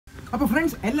അപ്പോൾ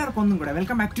ഫ്രണ്ട്സ് എല്ലാവർക്കും ഒന്നും കൂടെ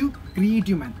വെൽക്കം ബാക്ക് ടു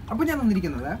ക്രിയേറ്റീവ് മാൻ. അപ്പോൾ ഞാൻ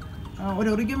വന്നിരിക്കുന്നത് ഒരു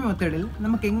ഒറിഗാമി മെത്തേഡിൽ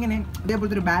നമുക്ക് എങ്ങനെ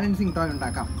ഇതേപോലത്തെ ഒരു ബാലൻസിങ് ടോയ്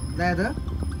ഉണ്ടാക്കാം. അതായത്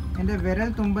എൻ്റെ വിരൽ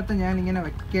തുമ്പത്ത് ഞാൻ ഇങ്ങനെ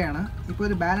വയ്ക്കുകയാണ്. ഇപ്പോൾ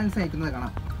ഇത് ബാലൻസ് അയക്കുന്നത്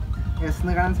കാണാം. യെസ്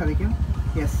എന്ന് കാണാൻ സാധിക്കും.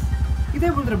 യെസ്,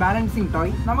 ഇതേപോലത്തെ ഒരു ബാലൻസിങ്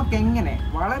ടോയ് നമുക്ക് എങ്ങനെ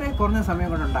വളരെ കുറഞ്ഞ സമയം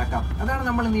കൊണ്ട് ഉണ്ടാക്കാം, അതാണ്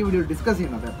നമ്മൾ ഇന്ന് ഈ വീഡിയോ ഡിസ്കസ്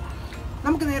ചെയ്യുന്നത്.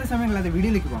 നമുക്ക് നേരെ സമയങ്ങളില്ലാതെ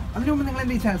വീഡിയോയിലേക്ക് പോകാം. അതിനു മുമ്പ് നിങ്ങൾ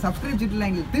എൻ്റെ ഈ ചാനൽ സബ്സ്ക്രൈബ്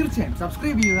ചെയ്തിട്ടില്ലെങ്കിൽ തീർച്ചയായും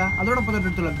സബ്സ്ക്രൈബ് ചെയ്യുക. അതോടൊപ്പം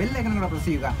തൊട്ടടുത്തുള്ള ബെല്ലൈക്കൺ കൂടെ പ്രസ്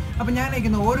ചെയ്യുക. അപ്പോൾ ഞാൻ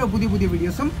അയക്കുന്ന ഓരോ പുതിയ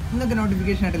വീഡിയോസും നിങ്ങൾക്ക്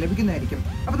നോട്ടിഫിക്കേഷൻ ആയിട്ട് ലഭിക്കുന്നതായിരിക്കും.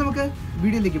 അപ്പോൾ നമുക്ക്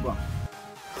വീഡിയോയിലേക്ക് പോകാം.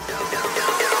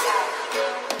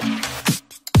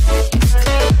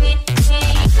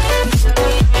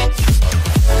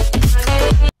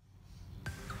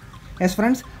 യെസ്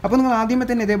ഫ്രണ്ട്സ്, അപ്പോൾ നിങ്ങൾ ആദ്യമേ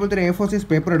തന്നെ ഇതേപോലത്തെ ഒരു A4 സൈസ്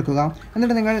പേപ്പർ എടുക്കുക.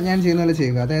 എന്നിട്ട് ഞാൻ ചെയ്യുന്ന പോലെ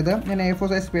ചെയ്യുക. അതായത് ഞാൻ A4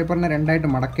 സൈസ് പേപ്പറിനെ രണ്ടായിട്ട്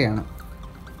മടക്കുകയാണ്.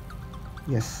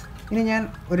 യെസ്, ഇനി ഞാൻ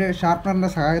ഒരു ഷാർപ്പനറിൻ്റെ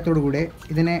സഹായത്തോടു കൂടി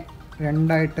ഇതിനെ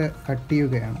രണ്ടായിട്ട് കട്ട്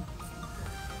ചെയ്യുകയാണ്.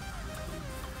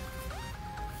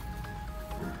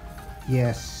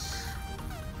 യെസ്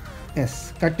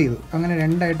കട്ട് ചെയ്തു. അങ്ങനെ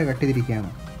രണ്ടായിട്ട് കട്ട് ചെയ്തിരിക്കുകയാണ്.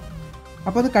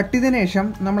 അപ്പോൾ അത് കട്ട് ചെയ്തതിന് ശേഷം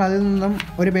നമ്മൾ അതിൽ നിന്നും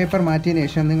ഒരു പേപ്പർ മാറ്റിയതിന്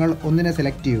ശേഷം നിങ്ങൾ ഒന്നിനെ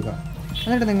സെലക്ട് ചെയ്യുക.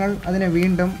 എന്നിട്ട് നിങ്ങൾ അതിനെ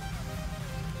വീണ്ടും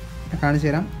കാണിച്ചു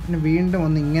തരാം. പിന്നെ വീണ്ടും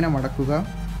ഒന്ന് ഇങ്ങനെ മടക്കുക.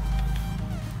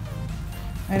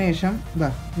 അതിനുശേഷം ഇതാ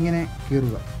ഇങ്ങനെ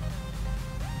കീറുക.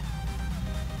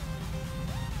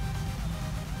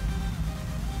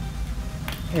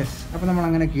 യെസ്, അപ്പോൾ നമ്മൾ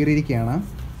അങ്ങനെ കീറിയിരിക്കുകയാണ്.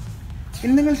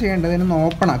 ഇനി നിങ്ങൾ ചെയ്യേണ്ടത് ഇതിനൊന്ന്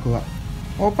ഓപ്പൺ ആക്കുക.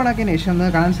 ഓപ്പൺ ആക്കിയതിന് ശേഷം ഒന്ന്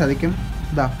കാണാൻ സാധിക്കും.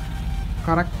 ഇതാ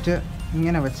കറക്റ്റ്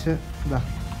ഇങ്ങനെ വെച്ച് ഇതാ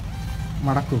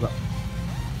മടക്കുക.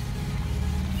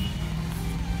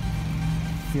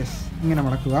 യെസ്, ഇങ്ങനെ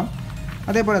മടക്കുക.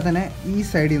 അതേപോലെ തന്നെ ഈ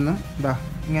സൈഡിൽ നിന്നും ഇതാ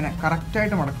ഇങ്ങനെ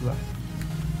കറക്റ്റായിട്ട് മടക്കുക.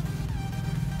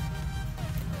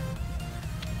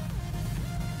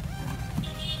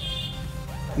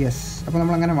 യെസ്, അപ്പോൾ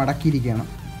നമ്മളങ്ങനെ മടക്കിയിരിക്കുകയാണ്.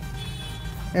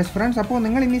 യെസ് ഫ്രണ്ട്സ്, അപ്പോൾ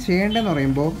നിങ്ങൾ ഇനി ചെയ്യേണ്ടതെന്ന്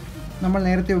പറയുമ്പോൾ നമ്മൾ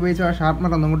നേരത്തെ ഉപയോഗിച്ച ആ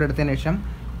ഷാർപ്പനർ ഒന്നും കൂടെ എടുത്തതിന് ശേഷം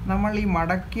നമ്മൾ ഈ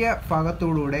മടക്കിയ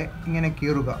ഭാഗത്തോടുകൂടെ ഇങ്ങനെ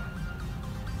കീറുക.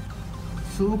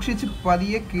 സൂക്ഷിച്ച്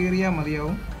പതിയെ കീറിയാൽ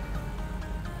മതിയാവും.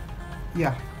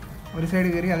 ഒരു സൈഡ്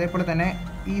കീറി, അതേപോലെ തന്നെ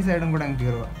ഈ സൈഡും കൂടെ അങ്ങ്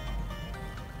കീറുക.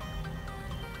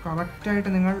 കറക്റ്റായിട്ട്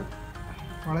നിങ്ങൾ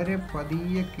വളരെ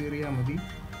പതിയെ കീറിയാൽ മതി.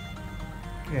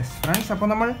 യെസ് ഫ്രണ്ട്സ്, അപ്പോൾ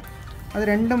നമ്മൾ അത്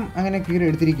രണ്ടും അങ്ങനെ കീറി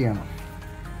എടുത്തിരിക്കുകയാണ്.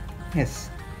 യെസ്,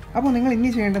 അപ്പോൾ നിങ്ങൾ ഇനി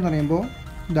ചെയ്യേണ്ടതെന്ന് പറയുമ്പോൾ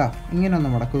ഇതാ ഇങ്ങനെ ഒന്ന്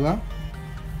മടക്കുക.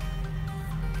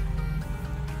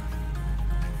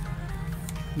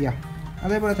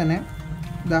 അതേപോലെ തന്നെ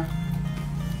ഇതാ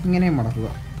ഇങ്ങനെയും മടക്കുക.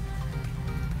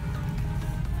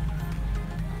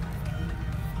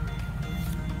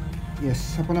 യെസ്,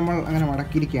 അപ്പോൾ നമ്മൾ അങ്ങനെ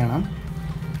മടക്കിയിരിക്കുകയാണ്.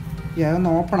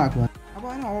 അതൊന്ന് ഓപ്പൺ ആക്കുക. അപ്പോൾ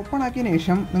അതിന് ഓപ്പൺ ആക്കിയതിന്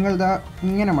ശേഷം നിങ്ങൾ ഇതാ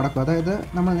ഇങ്ങനെ മടക്കുക. അതായത്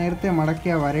നമ്മൾ നേരത്തെ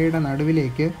മടക്കിയ വരയുടെ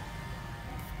നടുവിലേക്ക്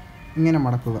ഇങ്ങനെ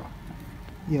മടക്കുക.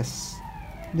 യെസ്,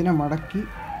 ഇതിനെ മടക്കി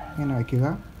ഇങ്ങനെ വയ്ക്കുക.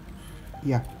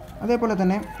 അതേപോലെ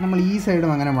തന്നെ നമ്മൾ ഈ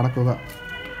സൈഡും അങ്ങനെ മടക്കുക.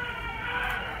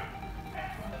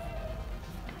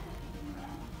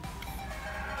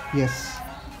 യെസ്,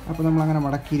 അപ്പോൾ നമ്മളങ്ങനെ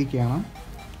മടക്കിയിരിക്കുകയാണ്.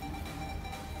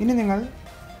 ഇനി നിങ്ങൾ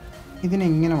ഇതിനെ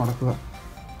ഇങ്ങനെ മടക്കുക.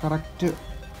 കറക്റ്റ്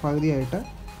പകുതിയായിട്ട്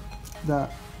ഇതാ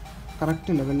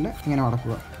കറക്റ്റ് ലെവലിൽ ഇങ്ങനെ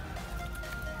മടക്കുക.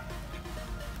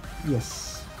 യെസ്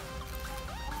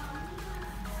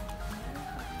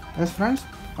ഫ്രണ്ട്സ്,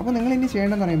 അപ്പോൾ നിങ്ങൾ ഇനി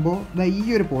ചെയ്യേണ്ടതെന്ന് പറയുമ്പോൾ ഇതാ ഈ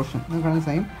ഒരു പോർഷൻ നിങ്ങൾ കാണുന്ന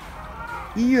സമയം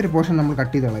ഈ ഒരു പോർഷൻ നമ്മൾ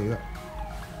കട്ട് ചെയ്ത് കളയുക.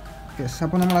 യെസ്,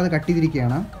 അപ്പോൾ നമ്മളത് കട്ട്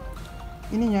ചെയ്തിരിക്കുകയാണ്.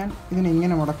 ഇനി ഞാൻ ഇതിനെ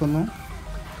ഇങ്ങനെ മടക്കുന്നു.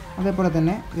 അതേപോലെ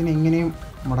തന്നെ ഇതിനെ ഇങ്ങനെയും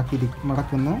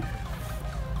മടക്കുന്നു.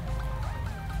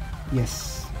 യെസ്,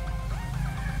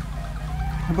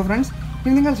 അപ്പോൾ ഫ്രണ്ട്സ്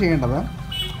ഇനി നിങ്ങൾ ചെയ്യേണ്ടത്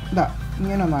ഇതാ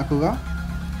ഇങ്ങനെ ഒന്നാക്കുക.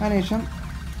 അതിനുശേഷം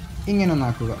ഇങ്ങനെ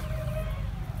ഒന്നാക്കുക.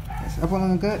 യെസ്, അപ്പോൾ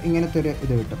നിങ്ങൾക്ക് ഇങ്ങനത്തെ ഒരു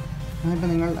ഇത് കിട്ടും. എന്നിട്ട്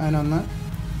നിങ്ങൾ അതിനൊന്ന്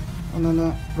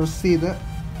പ്രസ് ചെയ്ത്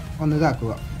ഒന്ന്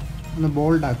ഇതാക്കുക, ഒന്ന്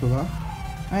ബോൾഡ് ആക്കുക.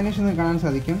 അതിനുശേഷം നിങ്ങൾക്ക് കാണാൻ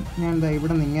സാധിക്കും ഞാൻ ഇതാ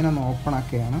ഇവിടെ നിന്ന് ഇങ്ങനെ ഒന്ന് ഓപ്പൺ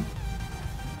ആക്കുകയാണ്.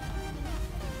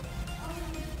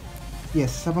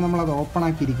 യെസ്, അപ്പോൾ നമ്മളത് ഓപ്പൺ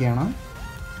ആക്കിയിരിക്കുകയാണ്.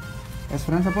 യെസ്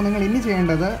ഫ്രണ്ട്സ്, അപ്പോൾ നിങ്ങൾ ഇനി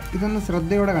ചെയ്യേണ്ടത് ഇതൊന്ന്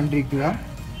ശ്രദ്ധയോടെ കണ്ടിരിക്കുക.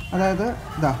 അതായത്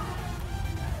ഇതാ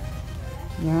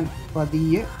ഞാൻ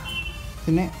പതിയെ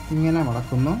ഇതിനെ ഇങ്ങനെ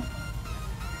മടക്കുന്നു.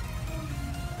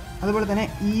 അതുപോലെ തന്നെ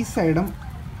ഈ സൈഡും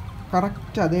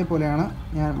കറക്റ്റ് അതേപോലെയാണ്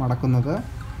ഞാൻ മടക്കുന്നത്.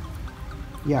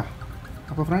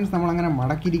 അപ്പോൾ ഫ്രണ്ട്സ് നമ്മളങ്ങനെ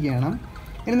മടക്കിയിരിക്കുകയാണ്.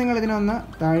 ഇനി നിങ്ങൾ ഇതിനൊന്ന്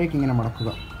താഴേക്ക് ഇങ്ങനെ മടക്കുക.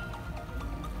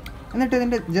 എന്നിട്ട്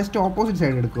ഇതിൻ്റെ ജസ്റ്റ് ഓപ്പോസിറ്റ്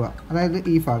സൈഡ് എടുക്കുക. അതായത്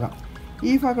ഈ ഭാഗം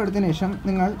എടുത്തതിന് ശേഷം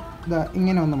നിങ്ങൾ ഇതാ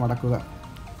ഇങ്ങനെ ഒന്ന് മടക്കുക.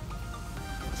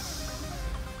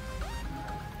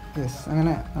 യെസ്,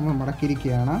 അങ്ങനെ നമ്മൾ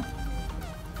മടക്കിയിരിക്കുകയാണ്.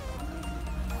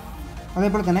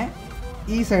 അതേപോലെ തന്നെ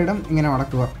ഈ സൈഡും ഇങ്ങനെ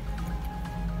മടക്കുക.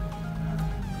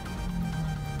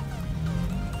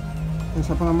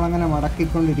 അപ്പോൾ നമ്മളങ്ങനെ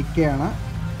മടക്കിക്കൊണ്ടിരിക്കുകയാണ്.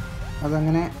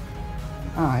 അതങ്ങനെ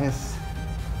യെസ്.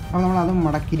 അപ്പോൾ നമ്മളതും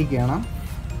മടക്കിയിരിക്കുകയാണ്.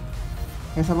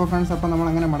 യെസ്. അപ്പോൾ ഫ്രണ്ട്സ്, അപ്പോൾ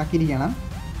നമ്മളങ്ങനെ മടക്കിയിരിക്കുകയാണ്.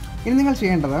 ഇനി നിങ്ങൾ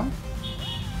ചെയ്യേണ്ടത്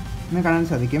നിങ്ങൾക്ക് കാണാൻ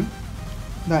സാധിക്കും,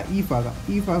 ഈ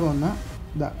ഭാഗം ഒന്ന്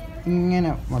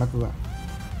ഇങ്ങനെ മടക്കുക.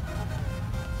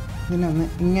 ഇതിനെ ഒന്ന്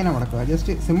ഇങ്ങനെ മടക്കുക.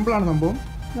 ജസ്റ്റ് സിമ്പിളാണ് സംഭവം.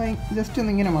 ജസ്റ്റ്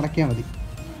ഒന്ന് ഇങ്ങനെ മടക്കിയാൽ മതി.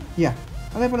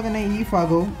 അതേപോലെ തന്നെ ഈ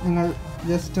ഭാഗവും നിങ്ങൾ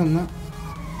ജസ്റ്റ് ഒന്ന്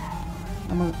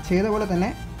നമ്മൾ ചെയ്ത പോലെ തന്നെ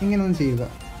ഇങ്ങനെ ഒന്ന് ചെയ്യുക.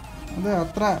 അത്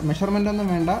അത്ര മെഷർമെൻ്റ് ഒന്നും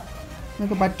വേണ്ട,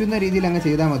 നിങ്ങൾക്ക് പറ്റുന്ന രീതിയിൽ അങ്ങ്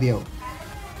ചെയ്താൽ മതിയാവും.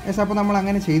 യെസ്. അപ്പോൾ നമ്മൾ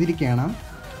അങ്ങനെ ചെയ്തിരിക്കുകയാണ്.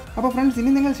 അപ്പോൾ ഫ്രണ്ട്സ്,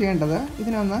 ഇനി നിങ്ങൾ ചെയ്യേണ്ടത്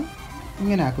ഇതിനൊന്ന്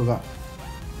ഇങ്ങനെ ആക്കുക.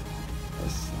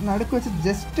 നടുക്ക് വെച്ച്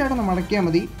ജസ്റ്റ് ആയിട്ടൊന്ന് മടക്കിയാൽ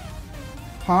മതി.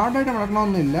 ഹാർഡായിട്ട്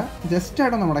മടക്കണമെന്നില്ല, ജസ്റ്റ്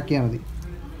ആയിട്ടൊന്ന് മടക്കിയാൽ മതി.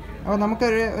 അപ്പോൾ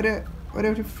നമുക്കൊരു ഒരു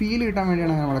ഒരു ഫീൽ കിട്ടാൻ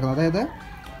വേണ്ടിയാണ് അങ്ങനെ മടക്കുന്നത്, അതായത്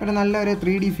ഒരു നല്ലൊരു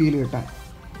 3D ഫീൽ കിട്ടാൻ.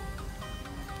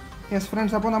 യെസ്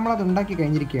ഫ്രണ്ട്സ്, അപ്പോൾ നമ്മളത് ഉണ്ടാക്കി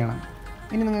കഴിഞ്ഞിരിക്കുകയാണ്.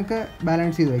 ഇനി നിങ്ങൾക്ക്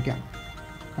ബാലൻസ് ചെയ്ത് വയ്ക്കാം.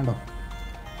 കണ്ടോ,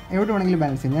 എവിടെ വേണമെങ്കിലും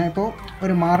ബാലൻസ് ചെയ്യാം. ഞാനിപ്പോൾ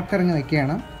ഒരു മാർക്കറിങ്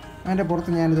വയ്ക്കുകയാണ്, അതിൻ്റെ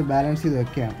പുറത്ത് ഞാനിത് ബാലൻസ് ചെയ്ത്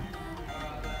വയ്ക്കുകയാണ്.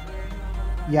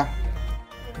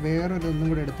 വേറൊരിതൊന്നും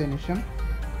കൂടെ എടുത്തതിന് ശേഷം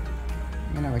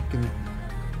ഇങ്ങനെ വയ്ക്കുന്നു.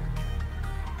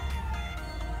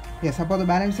 യെസ്. അപ്പോൾ അത്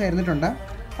ബാലൻസ് ആയിരുന്നിട്ടുണ്ട്.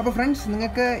 അപ്പോൾ ഫ്രണ്ട്സ്,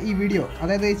 നിങ്ങൾക്ക് ഈ വീഡിയോ,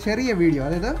 അതായത് ഈ ചെറിയ വീഡിയോ,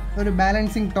 അതായത് ഒരു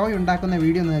ബാലൻസിങ് ടോയ് ഉണ്ടാക്കുന്ന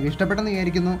വീഡിയോ നിങ്ങൾക്ക് ഇഷ്ടപ്പെട്ടെന്ന്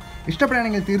വിചാരിക്കുന്നു.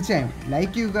 ഇഷ്ടപ്പെടുകയാണെങ്കിൽ തീർച്ചയായും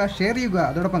ലൈക്ക് ചെയ്യുക, ഷെയർ ചെയ്യുക,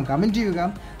 അതോടൊപ്പം കമൻറ്റ് ചെയ്യുക.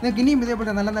 നിങ്ങൾക്ക് ഇനിയും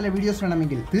ഇതേപോലത്തെ നല്ല നല്ല വീഡിയോസ്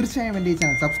വേണമെങ്കിൽ തീർച്ചയായും എൻ്റെ ഈ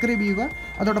ചാനൽ സബ്സ്ക്രൈബ് ചെയ്യുക.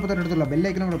 അതോടൊപ്പം തൊട്ടടുത്തുള്ള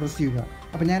ബെല്ലൈക്കനും കൂടെ പ്രസ് ചെയ്യുക.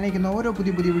 അപ്പോൾ ഞാൻ അയക്കുന്ന ഓരോ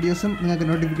പുതിയ വീഡിയോസും നിങ്ങൾക്ക്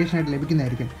നോട്ടിഫിക്കേഷനായിട്ട്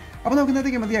ലഭിക്കുന്നതായിരിക്കും. അപ്പോൾ നമുക്ക്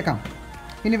ഇന്നത്തേക്ക് മതിയാക്കാം.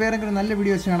 ഇനി വേറെ എന്തെങ്കിലും നല്ല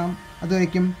വീഡിയോസ് കാണാം.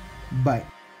 അതുവരയ്ക്കും ബൈ.